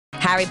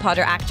Harry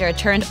Potter actor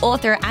turned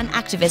author and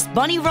activist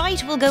Bonnie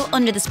Wright will go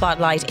under the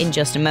spotlight in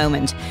just a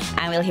moment.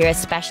 And we'll hear a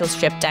special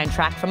stripped-down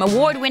track from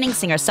award-winning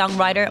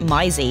singer-songwriter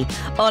Mizey.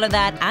 All of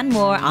that and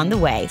more on the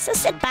way, so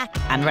sit back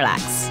and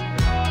relax.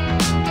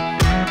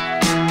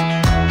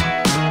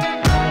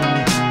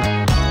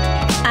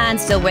 And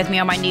still with me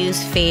on my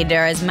news feed,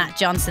 there is Matt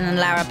Johnson and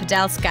Laura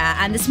Podelska.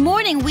 And this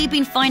morning we've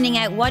been finding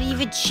out what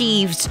you've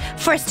achieved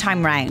first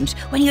time round.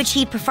 When you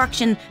achieved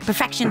perfection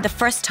the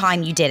first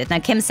time you did it. Now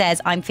Kim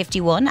says, I'm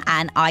 51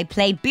 and I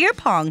played beer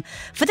pong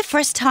for the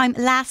first time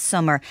last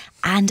summer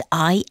and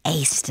I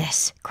aced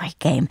it. Great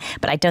game.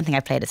 But I don't think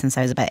I've played it since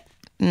I was about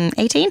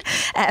 18.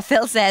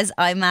 Phil says,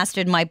 I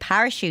mastered my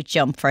parachute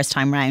jump first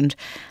time round.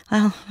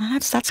 Well,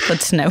 that's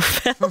good to know,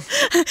 Phil.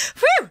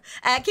 Whew.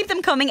 Keep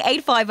them coming,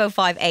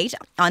 85058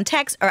 on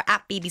text or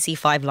at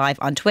BBC5 Live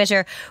on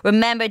Twitter.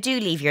 Remember, do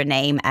leave your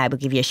name. We'll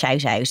give you a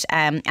shout out.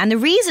 And the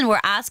reason we're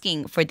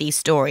asking for these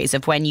stories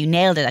of when you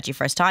nailed it at your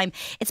first time,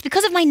 it's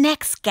because of my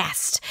next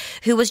guest,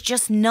 who was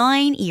just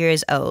 9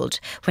 years old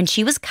when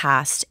she was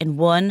cast in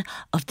one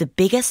of the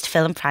biggest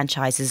film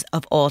franchises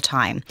of all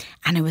time.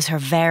 And it was her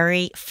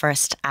very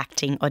first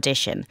acting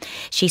audition.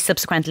 She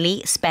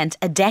subsequently spent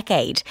a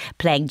decade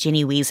playing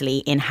Ginny Weasley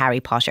in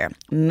Harry Potter,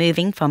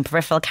 moving from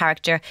peripheral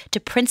character to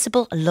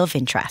principal love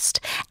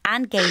interest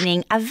and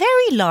gaining a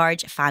very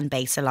large fan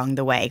base along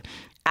the way.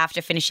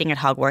 After finishing at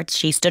Hogwarts,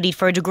 she studied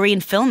for a degree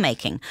in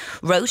filmmaking,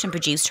 wrote and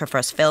produced her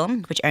first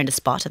film, which earned a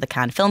spot at the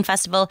Cannes Film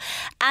Festival,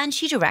 and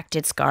she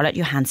directed Scarlett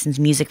Johansson's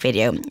music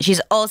video. She's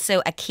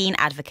also a keen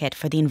advocate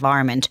for the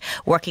environment,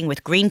 working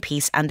with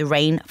Greenpeace and the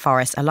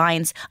Rainforest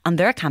Alliance on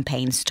their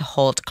campaigns to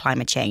halt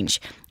climate change.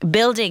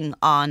 Building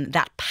on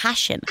that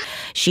passion,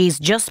 she's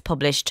just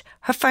published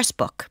her first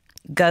book,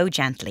 Go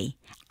Gently: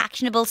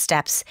 Actionable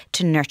Steps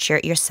to Nurture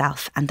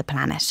Yourself and the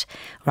Planet.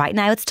 Right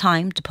now it's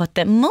time to put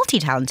the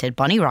multi-talented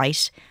Bonnie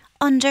Wright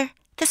under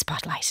the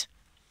spotlight.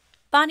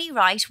 Bonnie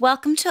Wright,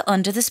 welcome to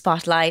Under the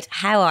Spotlight.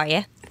 How are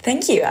you?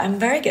 Thank you. I'm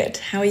very good.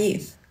 How are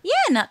you? Yeah,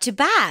 not too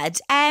bad.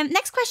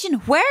 Next question,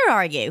 where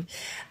are you?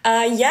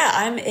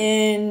 I'm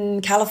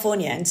in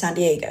California, in San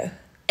Diego.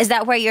 Is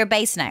that where you're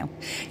based now?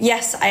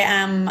 Yes, I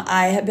am.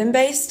 I have been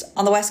based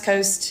on the West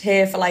Coast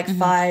here for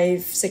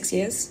 5-6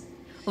 years.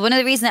 Well, one of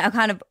the reasons I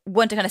kind of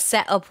want to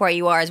set up where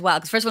you are as well,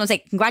 because first of all, I want to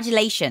say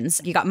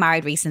congratulations. You got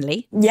married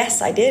recently.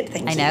 Yes, I did.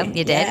 Thank you. I know,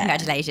 you did. Yeah.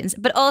 Congratulations.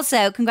 But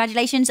also,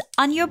 congratulations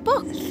on your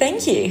book.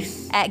 Thank you.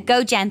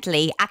 Go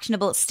Gently: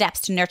 Actionable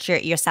Steps to Nurture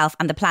Yourself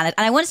and the Planet.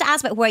 And I wanted to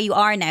ask about where you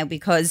are now,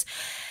 because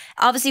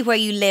obviously where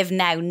you live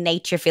now,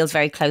 nature feels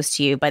very close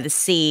to you by the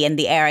sea and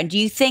the air. And do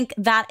you think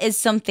that is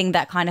something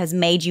that kind of has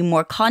made you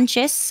more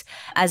conscious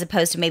as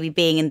opposed to maybe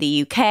being in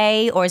the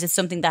UK? Or is it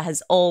something that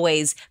has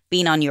always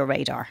been on your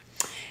radar?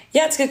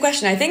 Yeah, it's a good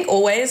question. I think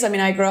always. I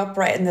mean, I grew up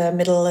right in the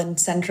middle and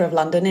centre of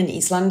London, in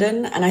East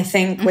London. And I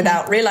think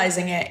without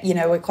realising it,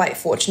 we're quite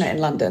fortunate in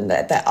London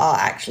that there are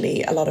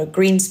actually a lot of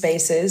green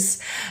spaces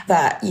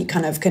that you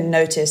kind of can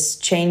notice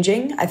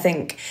changing. I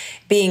think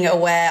being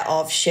aware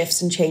of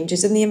shifts and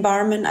changes in the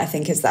environment, I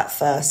think, is that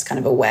first kind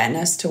of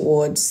awareness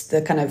towards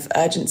the kind of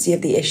urgency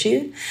of the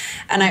issue.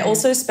 And I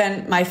also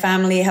my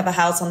family have a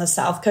house on the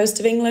south coast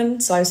of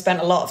England. So I've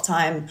spent a lot of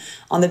time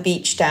on the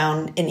beach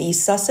down in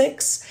East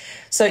Sussex.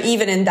 So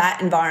even in that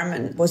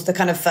environment was the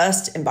kind of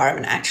first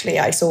environment, actually,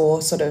 I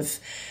saw sort of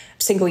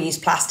single-use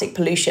plastic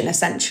pollution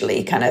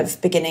essentially kind of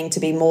beginning to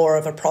be more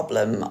of a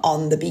problem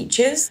on the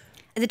beaches.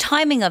 The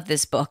timing of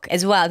this book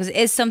as well, because it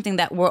is something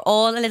that we're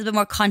all a little bit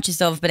more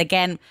conscious of, but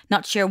again,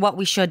 not sure what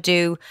we should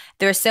do.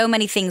 There are so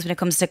many things when it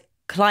comes to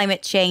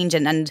climate change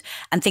and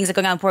things are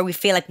going on where we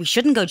feel like we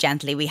shouldn't go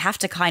gently. We have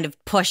to kind of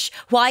push.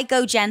 Why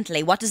go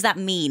gently? What does that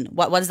mean?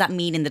 What does that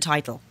mean in the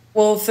title?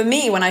 Well, for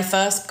me, when I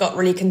first got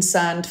really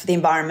concerned for the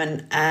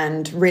environment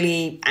and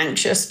really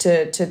anxious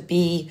to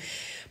be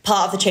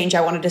part of the change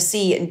I wanted to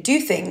see and do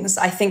things,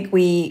 I think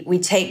we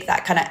take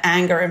that kind of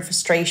anger and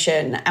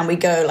frustration and we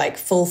go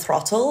full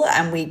throttle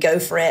and we go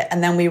for it.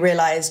 And then we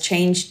realize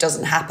change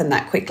doesn't happen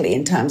that quickly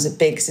in terms of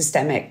big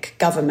systemic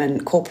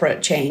government,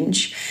 corporate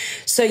change.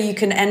 So you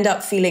can end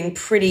up feeling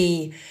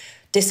pretty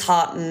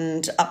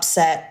disheartened,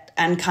 upset,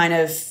 and kind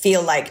of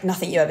feel like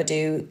nothing you ever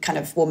do kind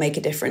of will make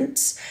a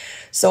difference.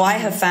 So I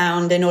have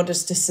found in order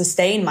to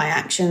sustain my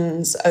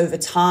actions over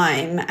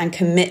time and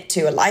commit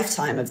to a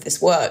lifetime of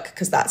this work,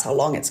 because that's how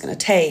long it's going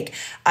to take,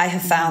 I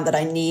have found that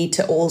I need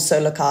to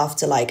also look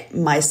after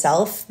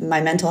myself,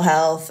 my mental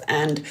health,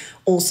 and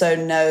also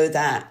know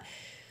that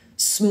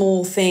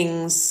small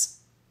things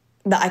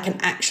that I can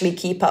actually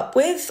keep up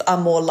with are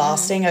more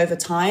lasting over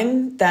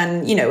time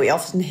than, we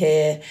often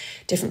hear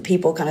different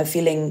people kind of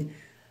feeling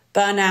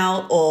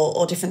burnout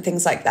or different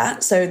things like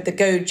that. So the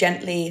Go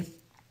Gently,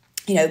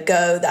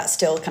 go, that's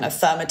still kind of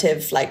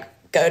affirmative,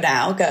 go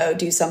now, go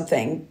do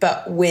something,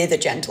 but with a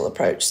gentle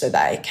approach so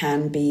that it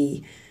can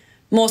be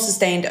more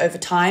sustained over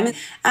time.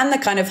 And the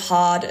kind of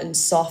hard and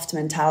soft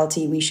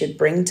mentality we should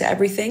bring to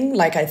everything.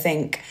 I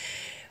think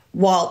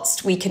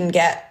whilst we can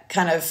get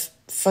kind of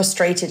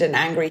frustrated and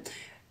angry,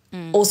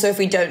 Also, if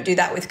we don't do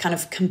that with kind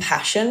of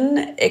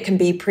compassion, it can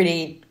be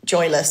pretty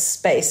joyless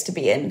space to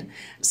be in.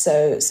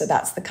 So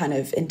that's the kind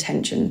of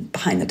intention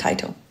behind the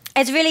title.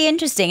 It's really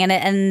interesting.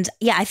 And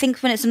yeah, I think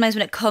sometimes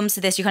when it comes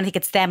to this, you kind of think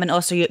it's them and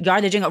us, or you're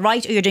either doing it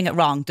right or you're doing it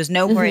wrong. There's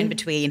nowhere in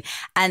between.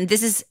 And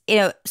this is,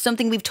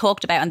 something we've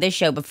talked about on this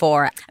show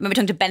before. I remember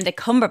talking to Benedict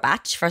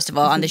Cumberbatch, first of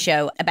all, on the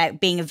show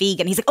about being a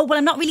vegan. He's like, oh, well,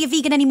 I'm not really a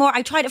vegan anymore.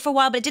 I tried it for a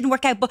while, but it didn't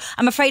work out. But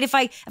I'm afraid if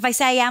I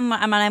say I am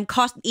and I'm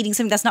caught eating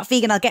something that's not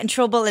vegan, I'll get in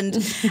trouble. And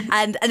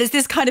it's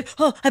this kind of,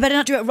 I better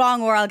not do it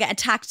wrong or I'll get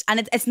attacked.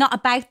 And it's not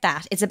about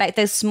that. It's about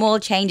those small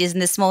changes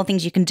and the small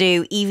things you can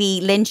do. Evie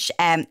Lynch,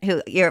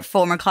 who your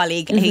former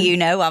colleague, who you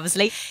know,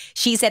 obviously,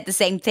 she said the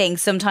same thing.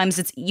 Sometimes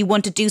it's you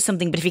want to do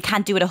something, but if you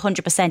can't do it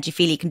 100%, you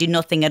feel you can do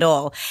nothing at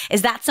all.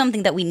 Is that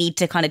something that we need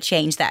to kind of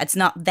change? That it's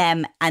not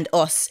them and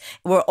us.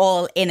 We're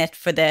all in it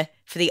for the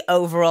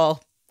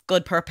overall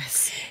good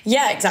purpose.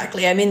 Yeah,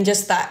 exactly. I mean,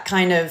 just that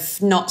kind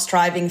of not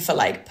striving for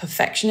like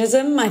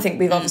perfectionism. I think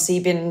we've obviously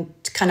been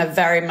kind of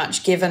very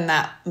much given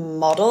that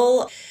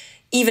model.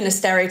 Even a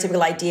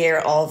stereotypical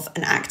idea of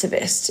an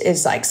activist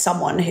is like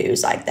someone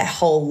who's like their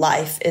whole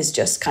life is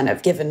just kind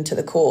of given to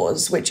the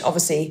cause, which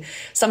obviously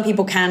some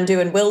people can do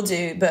and will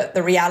do, but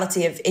the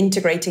reality of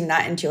integrating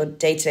that into your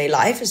day-to-day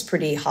life is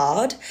pretty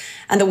hard.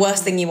 And the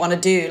worst thing you want to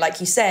do, like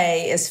you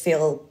say, is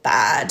feel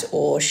bad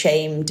or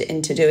shamed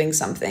into doing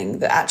something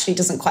that actually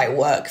doesn't quite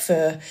work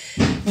for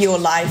your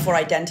life or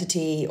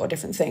identity or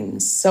different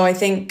things. So I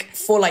think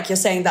for like you're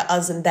saying the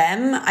us and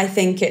them, I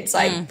think it's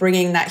like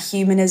bringing that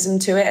humanism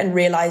to it and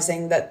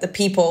realizing that the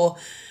people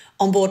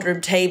on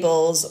boardroom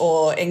tables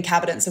or in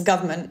cabinets of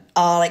government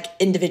are like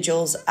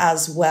individuals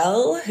as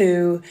well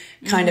who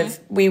kind of,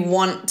 we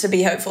want to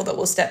be hopeful that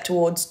we'll step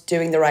towards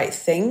doing the right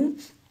thing.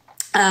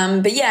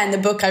 But yeah, in the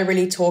book, I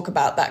really talk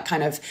about that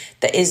kind of,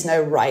 there is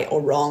no right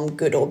or wrong,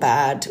 good or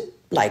bad,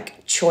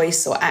 like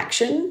choice or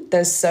action.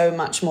 There's so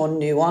much more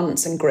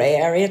nuance and grey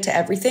area to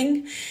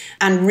everything.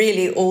 And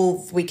really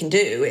all we can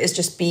do is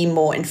just be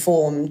more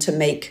informed to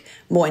make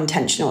more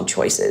intentional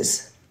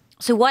choices.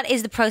 So what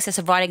is the process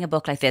of writing a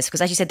book like this?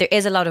 Because as you said, there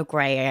is a lot of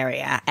grey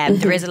area and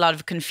there is a lot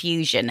of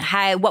confusion.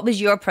 What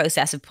was your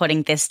process of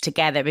putting this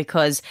together?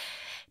 Because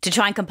to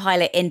try and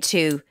compile it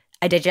into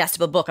a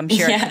digestible book, I'm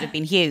sure it could have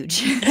been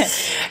huge.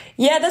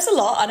 Yeah, there's a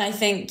lot. And I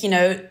think,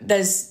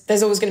 there's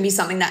always going to be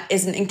something that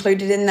isn't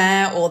included in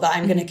there or that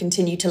I'm going to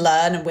continue to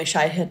learn and wish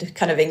I had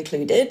kind of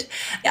included.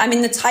 I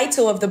mean, the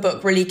title of the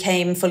book really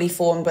came fully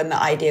formed when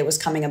the idea was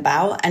coming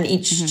about. And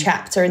each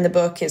chapter in the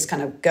book is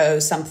kind of go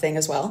something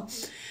as well.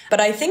 But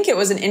I think it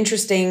was an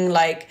interesting,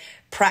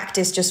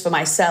 practice just for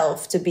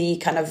myself to be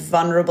kind of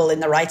vulnerable in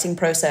the writing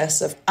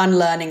process of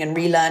unlearning and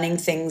relearning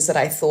things that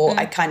I thought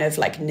I kind of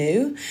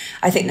knew.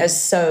 I think there's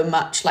so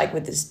much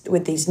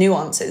with these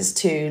nuances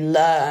to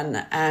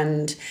learn,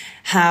 and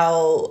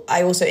how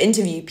I also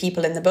interview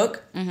people in the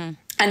book and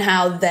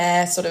how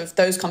their sort of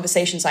those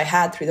conversations I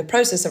had through the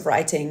process of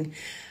writing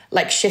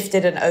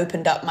shifted and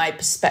opened up my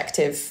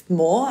perspective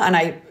more. And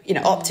I,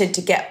 opted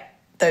to get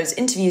those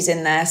interviews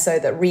in there so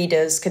that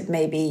readers could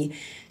maybe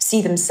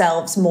see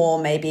themselves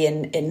more maybe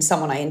in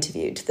someone I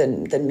interviewed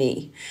than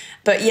me.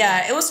 But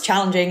yeah, it was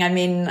challenging. I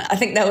mean, I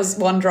think there was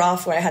one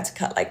draft where I had to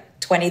cut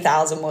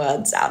 20,000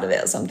 words out of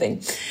it or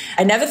something.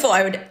 I never thought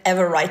I would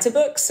ever write a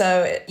book.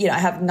 So, I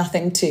have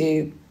nothing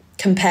to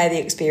compare the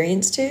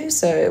experience to.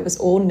 So it was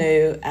all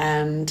new.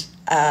 And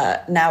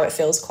now it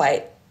feels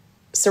quite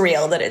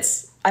surreal that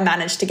I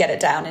managed to get it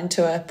down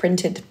into a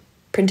printed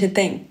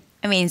thing.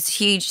 I mean, it's a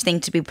huge thing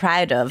to be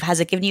proud of. Has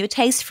it given you a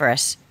taste for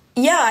it?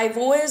 Yeah, I've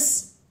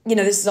always,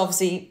 this is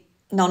obviously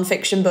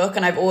non-fiction book,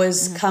 and I've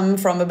always come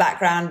from a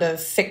background of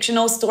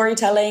fictional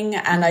storytelling,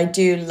 and I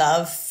do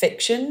love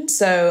fiction.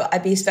 So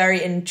I'd be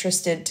very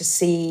interested to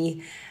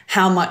see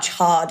how much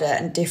harder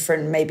and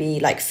different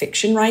maybe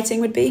fiction writing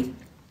would be.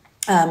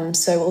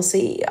 So we'll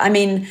see. I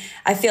mean,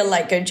 I feel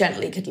like Go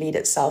Gently could lead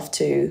itself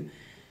to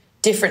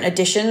different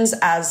editions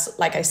as,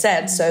 like I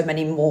said, so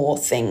many more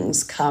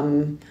things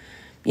come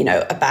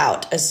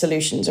about as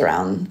solutions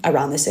around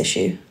this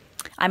issue.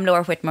 I'm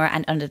Laura Whitmore,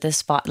 and under the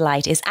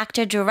spotlight is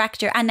actor,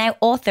 director, and now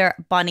author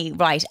Bonnie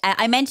Wright.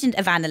 I mentioned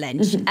Evanna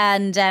Lynch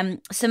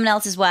and someone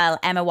else as well,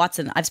 Emma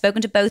Watson. I've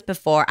spoken to both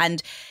before,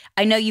 and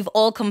I know you've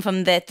all come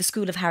from the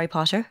school of Harry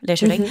Potter,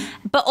 literally,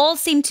 but all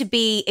seem to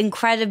be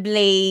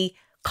incredibly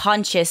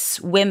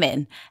conscious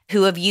women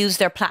who have used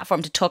their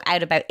platform to talk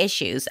out about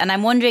issues. And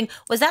I'm wondering,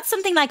 was that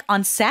something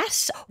on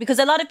set? Because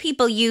a lot of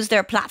people use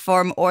their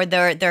platform or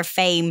their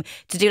fame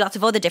to do lots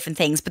of other different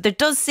things. But there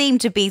does seem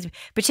to be,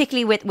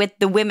 particularly with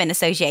the women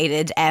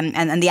associated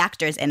and the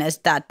actors in it,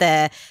 that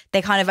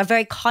they kind of are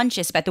very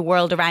conscious about the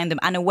world around them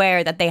and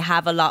aware that they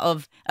have a lot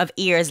of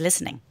ears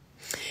listening.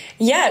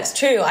 Yeah, it's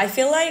true. I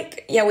feel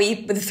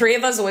the three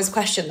of us always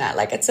question that.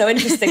 It's so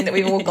interesting that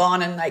we've all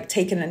gone and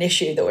taken an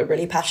issue that we're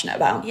really passionate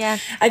about. Yeah.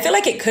 I feel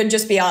it could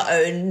just be our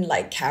own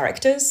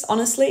characters,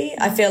 honestly.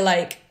 I feel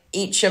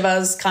each of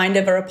us kind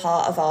of are a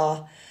part of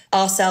our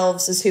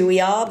ourselves as who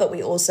we are, but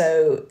we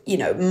also, you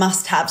know,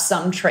 must have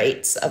some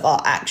traits of our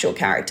actual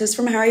characters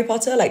from Harry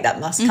Potter. Like that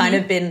must kind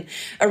of been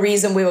a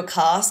reason we were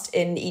cast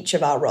in each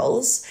of our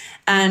roles.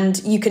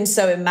 And you can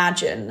so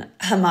imagine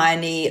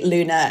Hermione,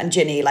 Luna and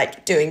Ginny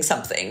like doing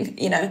something,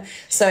 you know?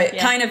 So it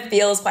kind of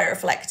feels quite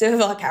reflective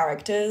of our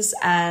characters.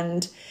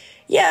 And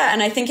yeah,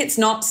 and I think it's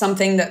not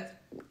something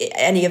that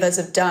any of us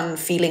have done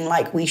feeling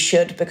like we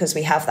should because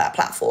we have that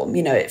platform.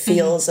 You know, it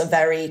feels a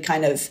very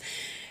kind of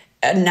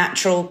a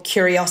natural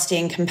curiosity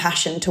and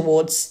compassion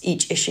towards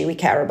each issue we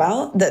care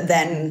about, that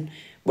then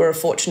we're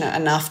fortunate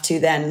enough to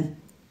then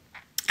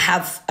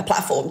have a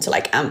platform to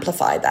like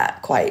amplify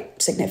that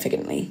quite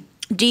significantly.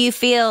 Do you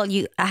feel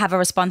you have a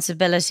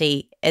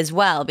responsibility as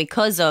well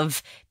because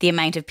of the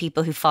amount of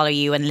people who follow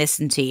you and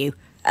listen to you?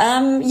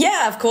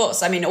 Yeah, of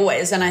course. I mean,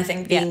 always. And I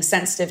think being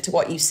sensitive to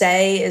what you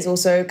say is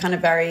also kind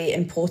of very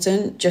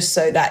important, just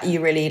so that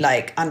you really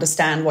like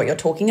understand what you're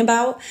talking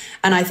about.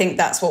 And I think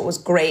that's what was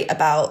great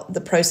about the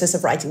process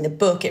of writing the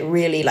book. It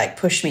really like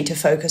pushed me to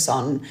focus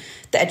on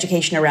the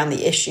education around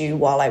the issue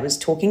while I was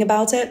talking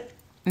about it.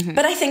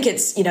 But I think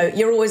it's, you know,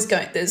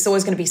 there's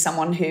always going to be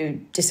someone who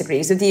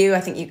disagrees with you.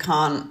 I think you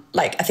can't,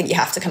 like, I think you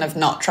have to kind of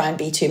not try and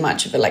be too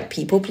much of a like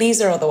people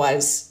pleaser.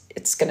 Otherwise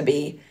it's going to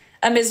be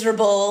a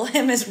miserable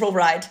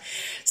ride.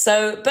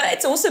 So, but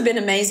it's also been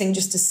amazing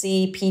just to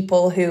see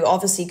people who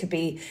obviously could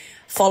be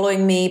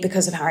following me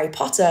because of Harry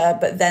Potter,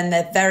 but then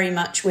they're very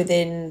much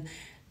within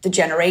the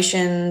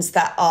generations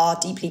that are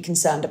deeply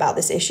concerned about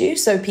this issue.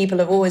 So people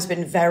have always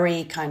been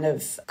very kind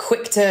of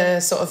quick to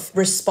sort of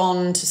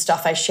respond to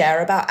stuff I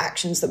share about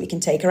actions that we can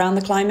take around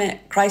the climate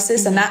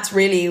crisis. And that's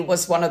really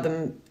was one of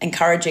the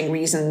encouraging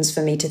reasons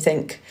for me to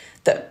think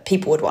that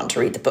people would want to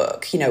read the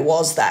book, you know,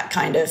 was that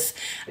kind of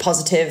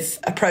positive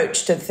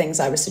approach to the things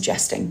I was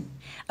suggesting.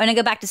 I want to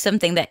go back to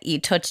something that you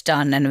touched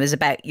on, and it was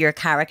about your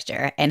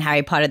character in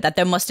Harry Potter, that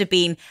there must have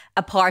been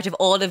a part of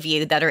all of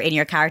you that are in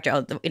your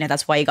character. You know,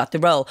 that's why you got the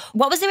role.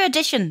 What was the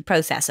audition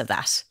process of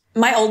that?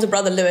 My older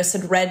brother, Lewis,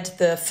 had read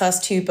the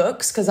first 2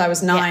 books because I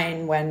was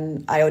 9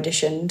 when I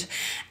auditioned.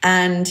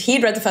 And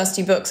he'd read the first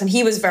 2 books and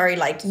he was very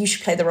like, you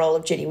should play the role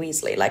of Ginny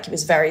Weasley. Like, he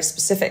was very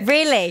specific.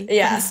 Really?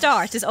 Yeah. From the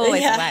start, it's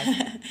always wow.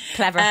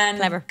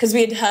 Clever. Because we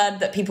had heard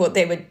that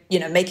they were, you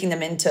know, making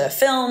them into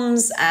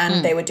films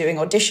and they were doing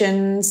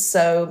auditions.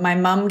 So my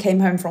mum came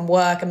home from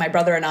work and my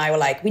brother and I were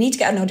like, we need to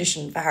get an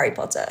audition for Harry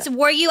Potter. So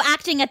were you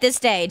acting at this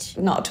stage?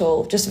 Not at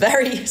all. Just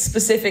very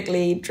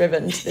specifically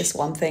driven to this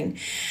one thing.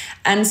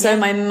 And so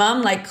my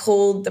mum like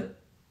called the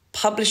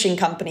publishing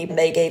company.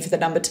 They gave the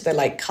number to the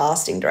like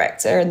casting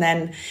director, and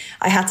then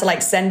I had to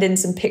like send in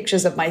some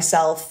pictures of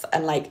myself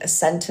and like a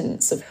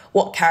sentence of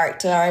what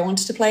character I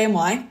wanted to play and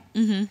why.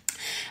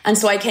 And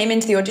so I came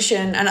into the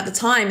audition, and at the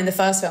time in the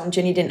first film,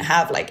 Ginny didn't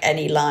have like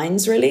any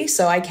lines really.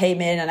 So I came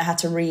in and I had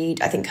to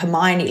read, I think,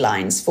 Hermione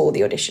lines for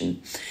the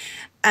audition.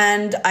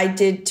 And I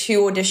did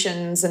 2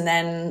 auditions and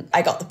then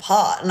I got the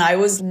part, and I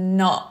was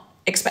not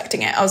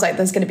expecting it. I was like,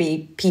 there's going to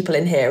be people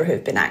in here who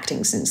have been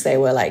acting since they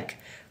were like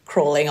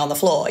crawling on the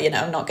floor, you know,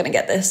 I'm not going to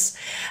get this.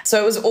 So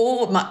it was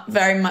all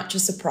very much a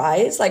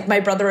surprise. Like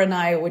my brother and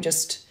I were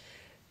just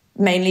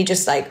mainly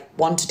just like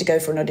wanted to go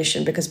for an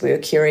audition because we were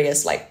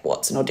curious, like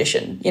what's an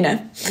audition, you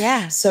know?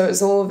 Yeah. So it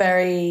was all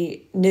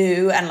very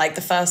new. And like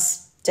the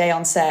first day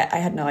on set, I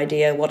had no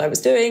idea what I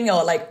was doing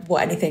or like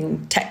what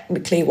anything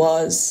technically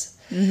was.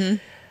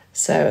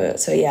 So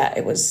yeah,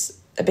 it was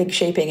a big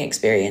shaping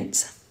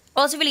experience.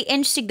 Also really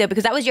interesting though,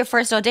 because that was your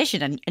first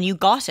audition and you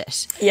got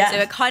it. Yeah. So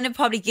it kind of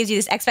probably gives you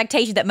this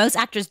expectation that most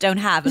actors don't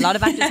have. A lot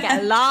of actors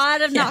get a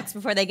lot of knocks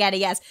before they get a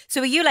yes.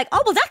 So you're like,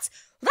 oh, well,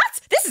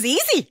 this is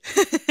easy.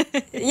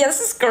 Yeah,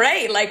 this is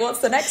great. Like, what's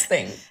the next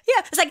thing?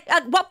 Yeah, it's like,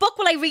 what book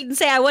will I read and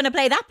say I want to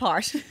play that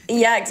part?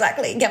 Yeah,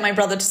 exactly. Get my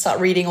brother to start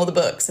reading all the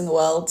books in the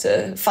world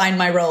to find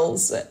my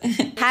roles.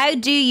 How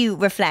do you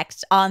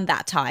reflect on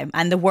that time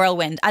and the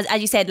whirlwind?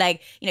 As you said,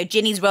 like, you know,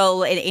 Ginny's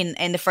role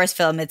in the first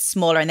film, it's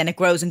smaller and then it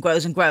grows and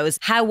grows and grows.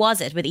 How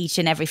was it with each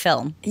and every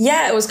film?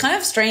 Yeah, it was kind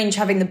of strange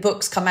having the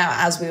books come out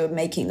as we were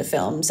making the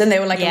films, and they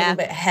were like a little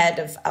bit ahead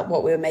of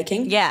what we were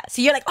making. Yeah,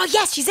 so you're like, oh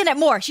yes, she's in it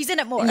more.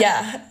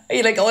 Yeah.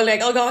 You're like,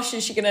 oh gosh,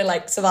 is she going to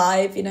like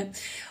survive, you know?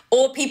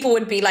 Or people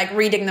would be like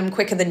reading them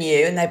quicker than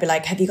you and they'd be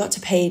like, have you got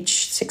to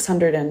page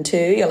 602?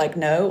 You're like,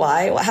 no,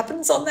 why? What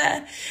happens on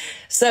there?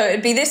 So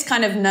it'd be this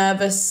kind of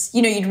nervous,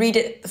 you know, you'd read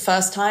it the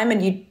first time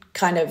and you'd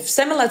kind of,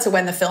 similar to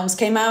when the films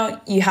came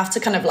out, you have to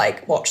kind of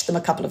like watch them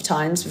a couple of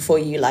times before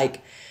you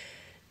like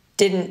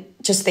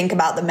didn't just think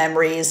about the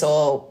memories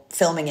or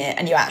filming it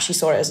and you actually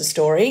saw it as a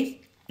story.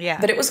 Yeah.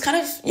 But it was kind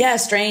of,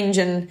 strange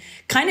and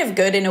kind of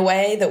good in a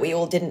way that we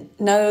all didn't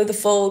know the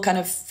full kind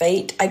of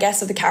fate, I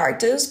guess, of the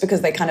characters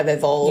because they kind of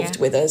evolved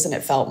with us and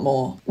it felt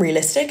more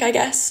realistic, I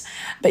guess.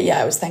 But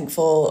yeah, I was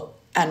thankful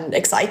and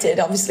excited,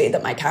 obviously,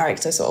 that my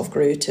character sort of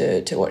grew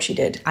to what she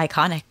did.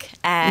 Iconic.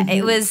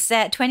 It was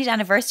 20th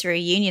anniversary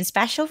reunion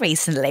special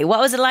recently.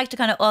 What was it like to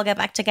kind of all get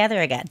back together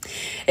again?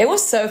 It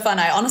was so fun.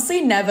 I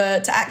honestly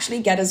to actually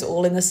get us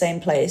all in the same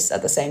place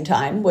at the same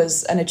time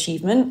was an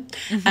achievement.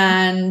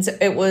 And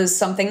it was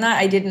something that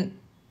I didn't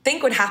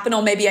think would happen,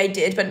 or maybe I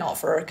did, but not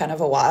for kind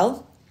of a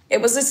while.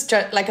 It was just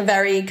like a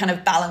very kind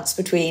of balance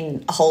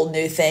between a whole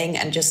new thing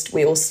and just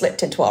we all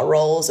slipped into our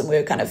roles and we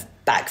were kind of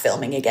back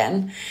filming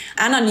again.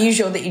 And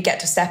unusual that you get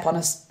to step on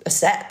a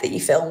set that you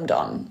filmed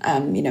on.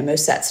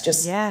 Most sets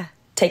just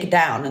take it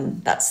down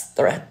and that's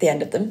the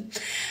end of them.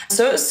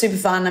 So it was super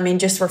fun. I mean,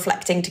 just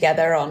reflecting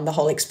together on the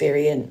whole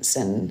experience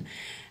and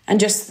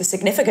just the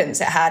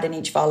significance it had in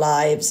each of our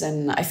lives.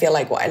 And I feel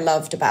like what I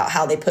loved about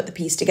how they put the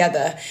piece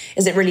together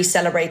is it really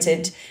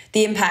celebrated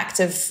the impact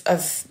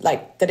of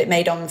like that it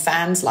made on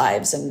fans'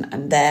 lives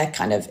and their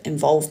kind of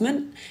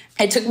involvement.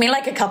 It took me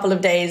like a couple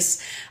of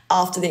days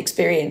after the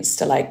experience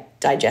to like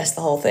digest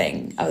the whole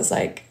thing. I was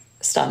like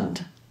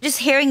stunned. Just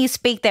hearing you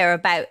speak there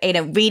about,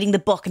 reading the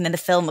book and then the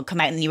film would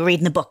come out and you were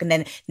reading the book and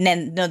then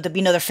there'd be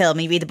another film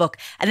and you read the book.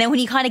 And then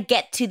when you kind of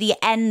get to the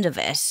end of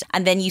it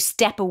and then you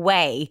step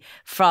away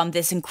from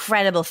this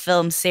incredible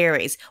film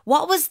series,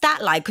 what was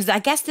that like? Because I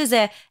guess there's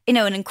an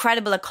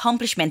incredible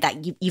accomplishment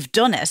that you've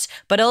done it,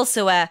 but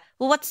also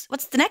what's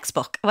the next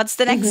book? What's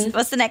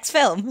the next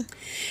film?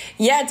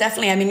 Yeah,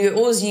 definitely. I mean, we were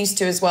always used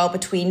to as well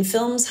between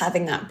films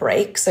having that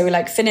break. So we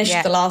like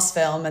finished the last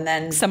film and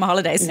then summer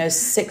holidays.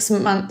 6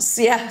 months.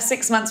 Yeah,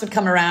 6 months would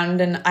come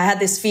around and I had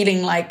this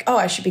feeling like, oh,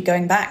 I should be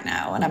going back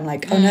now. And I'm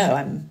like, oh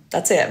no,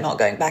 that's it. I'm not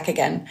going back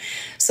again.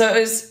 So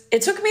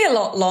it took me a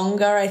lot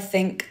longer, I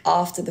think,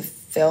 after the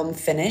film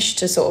finished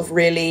to sort of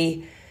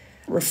really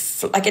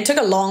it took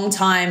a long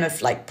time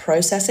of like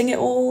processing it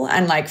all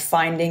and like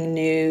finding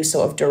new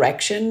sort of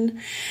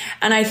direction.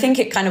 And I think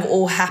it kind of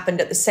all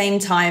happened at the same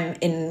time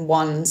in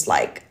one's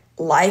like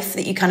life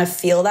that you kind of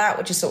feel that,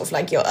 which is sort of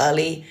like your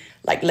early,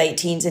 like late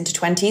teens into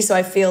 20s. So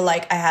I feel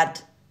like I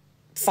had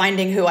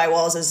finding who I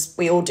was, as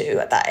we all do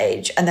at that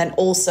age, and then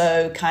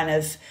also kind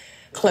of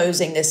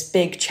closing this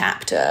big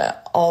chapter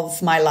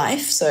of my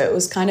life. So it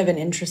was kind of an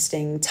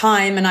interesting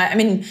time. And I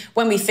mean,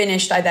 when we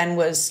finished, I then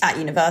was at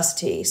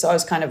university. So I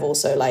was kind of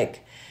also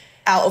like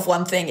out of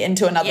one thing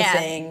into another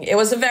thing. It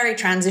was a very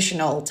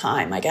transitional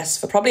time, I guess.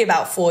 For probably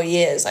about 4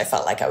 years, I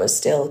felt like I was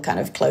still kind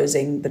of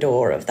closing the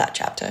door of that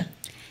chapter.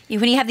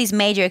 When you have these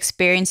major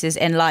experiences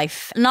in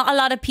life, not a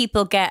lot of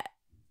people get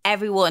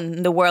everyone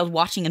in the world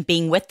watching and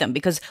being with them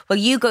because, well,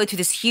 you go through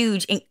this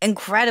huge,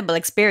 incredible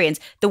experience.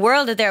 The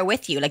world are there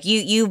with you. Like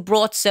you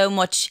brought so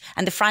much,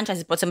 and the franchise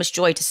has brought so much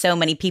joy to so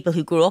many people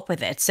who grew up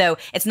with it. So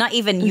it's not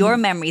even your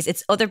memories,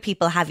 it's other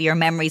people have your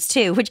memories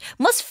too, which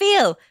must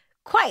feel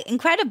quite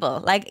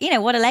incredible. Like,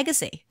 what a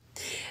legacy.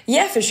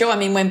 Yeah, for sure. I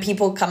mean, when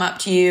people come up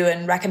to you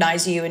and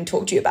recognize you and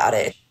talk to you about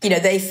it,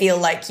 they feel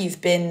like you've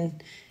been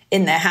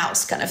in their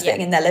house kind of thing,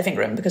 in their living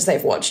room because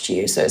they've watched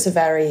you. So it's a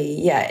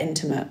very,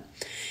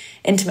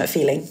 intimate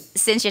feeling.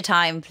 Since your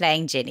time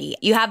playing Ginny,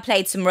 you have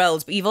played some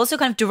roles, but you've also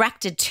kind of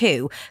directed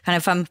too, kind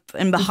of from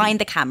behind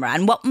the camera.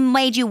 And what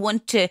made you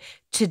want to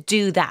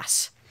do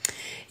that?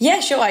 Yeah,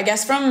 sure. I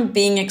guess from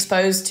being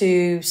exposed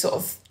to sort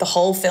of the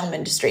whole film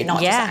industry,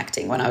 not just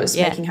acting. When I was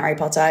making Harry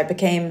Potter, I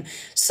became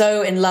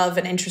so in love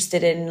and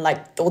interested in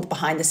like all the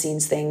behind the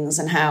scenes things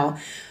and how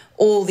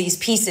all these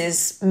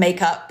pieces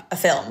make up a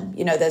film.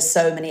 There's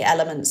so many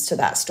elements to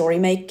that story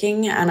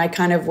making. And I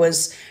kind of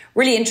was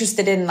really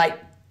interested in like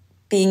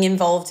being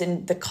involved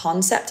in the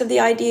concept of the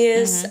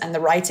ideas and the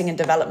writing and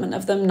development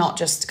of them, not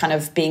just kind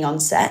of being on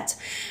set.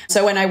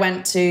 So when I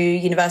went to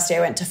university,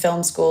 I went to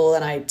film school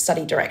and I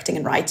studied directing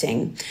and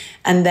writing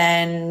and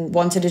then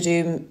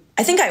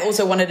I think I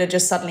also wanted to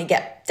just suddenly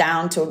get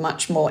down to a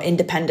much more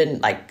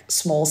independent, like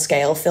small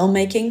scale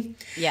filmmaking.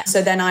 Yeah.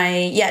 So then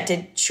I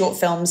did short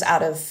films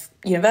out of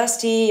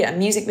university and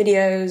music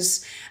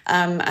videos.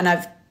 And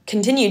I've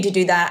continued to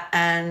do that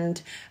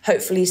and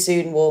hopefully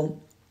soon will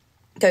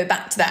go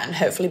back to that and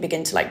hopefully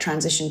begin to like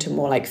transition to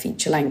more like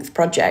feature length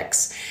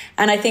projects.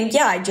 And I think,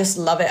 I just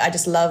love it. I've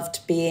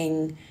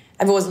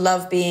always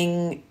loved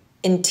being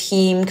in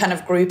team kind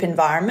of group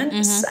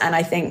environments. And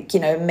I think,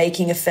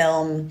 making a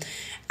film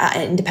at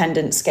an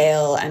independent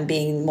scale and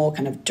being more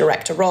kind of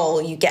director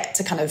role, you get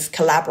to kind of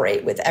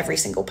collaborate with every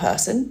single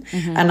person.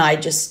 And I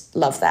just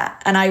love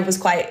that. And I was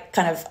quite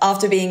kind of,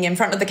 after being in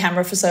front of the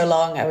camera for so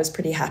long, I was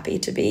pretty happy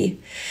to be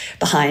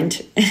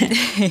behind.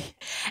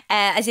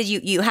 I said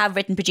you have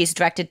written, produced,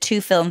 directed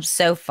 2 films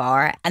so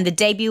far. And the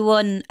debut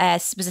one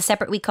was A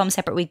Separate We Come,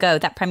 Separate We Go.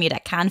 That premiered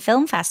at Cannes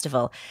Film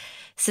Festival.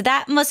 So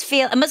that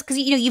because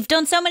you've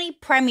done so many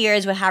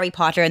premieres with Harry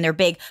Potter and they're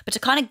big, but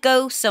to kind of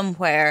go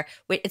somewhere,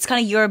 it's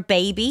kind of your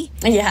baby.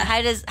 Yeah.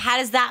 How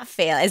does that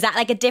feel? Is that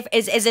like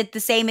is it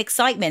the same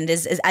excitement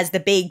as the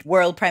big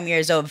world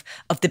premieres of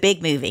the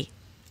big movie?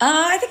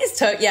 I think it's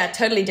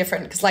totally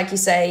different because, like you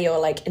say,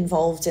 you're like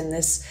involved in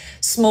this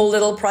small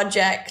little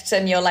project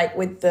and you're like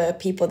with the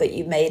people that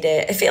you made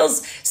it. It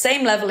feels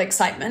same level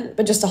excitement,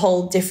 but just a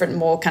whole different,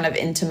 more kind of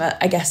intimate,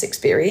 I guess,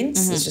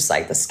 experience. It's just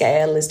like the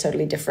scale is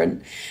totally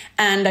different.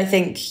 And I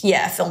think,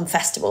 film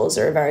festivals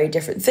are a very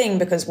different thing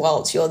because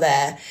whilst you're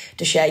there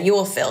to share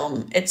your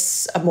film,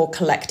 it's a more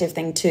collective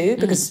thing too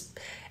because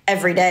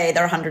every day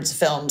there are hundreds of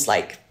films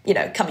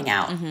coming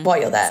out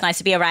while you're there. It's nice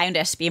to be around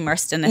it, be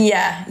immersed in it.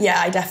 Yeah,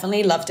 I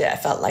definitely loved it. I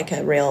felt like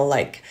a real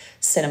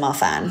cinema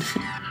fan.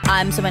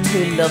 I'm someone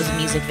who loves a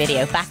music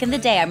video. Back in the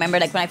day, I remember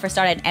like when I first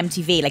started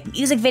MTV, like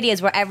music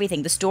videos were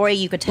everything. The story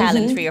you could tell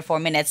in 3 or 4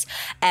 minutes.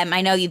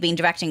 I know you've been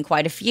directing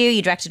quite a few.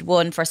 You directed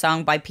one for a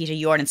song by Peter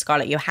Yorn and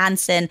Scarlett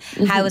Johansson.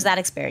 How was that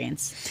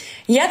experience?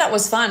 Yeah, that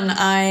was fun.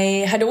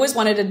 I had always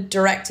wanted to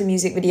direct a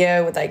music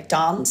video with like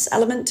dance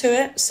element to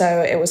it.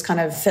 So it was kind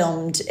of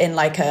filmed in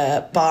like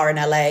a bar in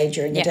LA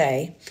during the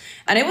day.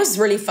 And it was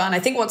really fun. I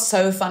think what's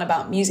so fun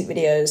about music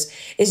videos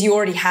is you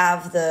already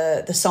have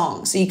the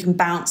song. So you can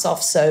bounce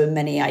off so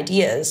many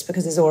ideas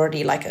because there's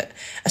already like a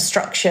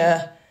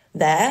structure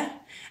there.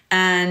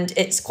 And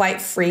it's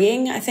quite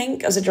freeing, I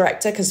think, as a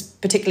director, because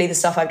particularly the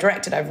stuff I've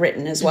directed, I've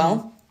written as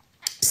well.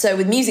 So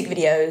with music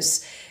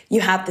videos,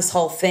 you have this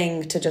whole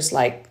thing to just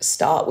like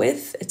start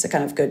with. It's a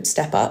kind of good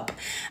step up.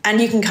 And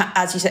you can,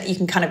 as you said, you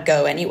can kind of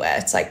go anywhere.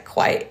 It's like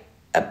quite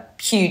a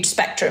huge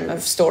spectrum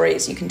of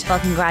stories you can tell.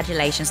 Well,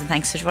 congratulations and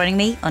thanks for joining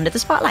me under the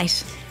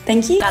spotlight.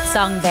 Thank you. That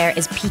song there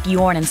is Pete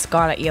Yorn and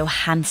Scarlett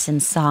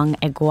Johansson's song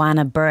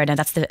Iguana Bird. And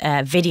that's the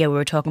video we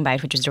were talking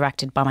about, which was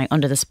directed by my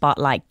Under the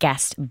Spotlight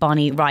guest,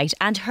 Bonnie Wright.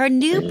 And her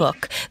new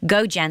book,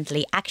 Go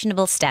Gently,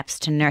 Actionable Steps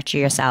to Nurture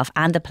Yourself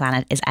and the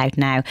Planet, is out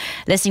now.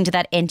 Listening to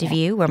that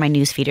interview were my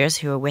newsfeeders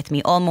who were with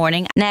me all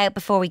morning. Now,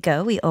 before we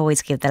go, we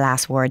always give the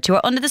last word to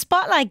our Under the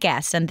Spotlight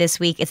guest. And this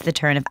week it's the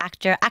turn of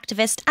actor,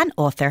 activist and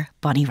author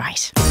Bonnie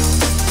Wright.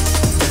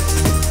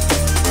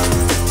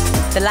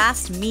 The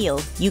last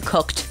meal you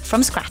cooked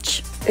from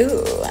scratch.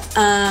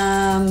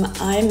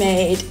 I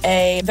made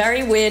a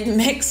very weird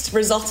mixed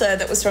risotto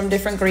that was from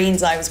different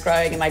greens I was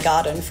growing in my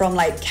garden, from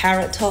like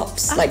carrot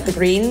tops, like the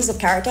greens of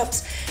carrot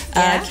tops,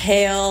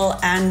 kale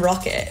and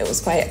rocket. It was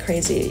quite a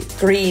crazy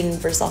green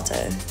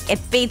risotto. It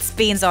beats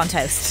beans on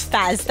toast.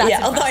 That's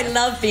although I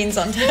love beans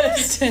on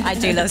toast. I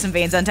do love some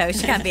beans on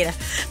toast. You can't beat it.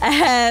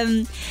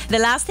 The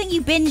last thing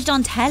you binged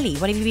on telly.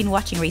 What have you been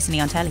watching recently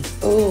on telly?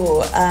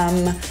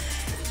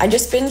 I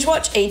just binge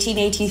watched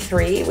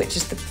 1883, which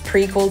is the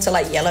prequel to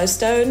like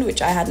Yellowstone,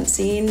 which I hadn't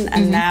seen,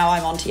 and now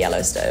I'm onto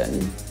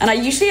Yellowstone. And I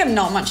usually am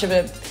not much of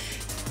a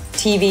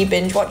TV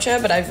binge watcher,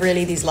 but I've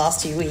really these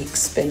last 2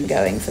 weeks been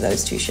going for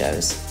those 2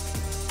 shows.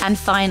 And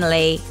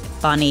finally,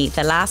 Bonnie,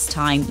 the last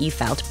time you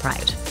felt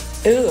proud.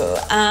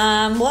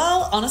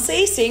 Well,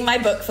 honestly, seeing my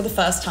book for the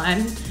first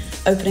time,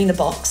 opening the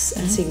box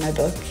and seeing my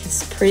book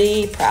is a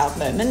pretty proud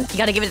moment. You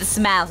got to give it a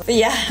smell. But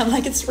yeah, I'm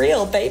like, it's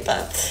real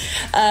paper.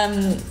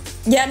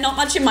 Yeah, not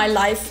much in my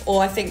life,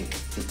 or I think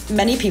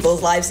many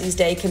people's lives these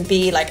days, can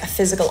be like a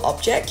physical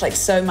object. Like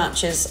so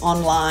much is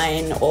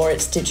online or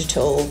it's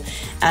digital,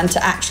 and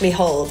to actually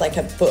hold like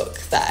a book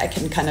that I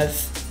can kind of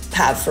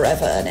have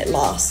forever and it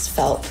lasts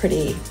felt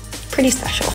pretty special.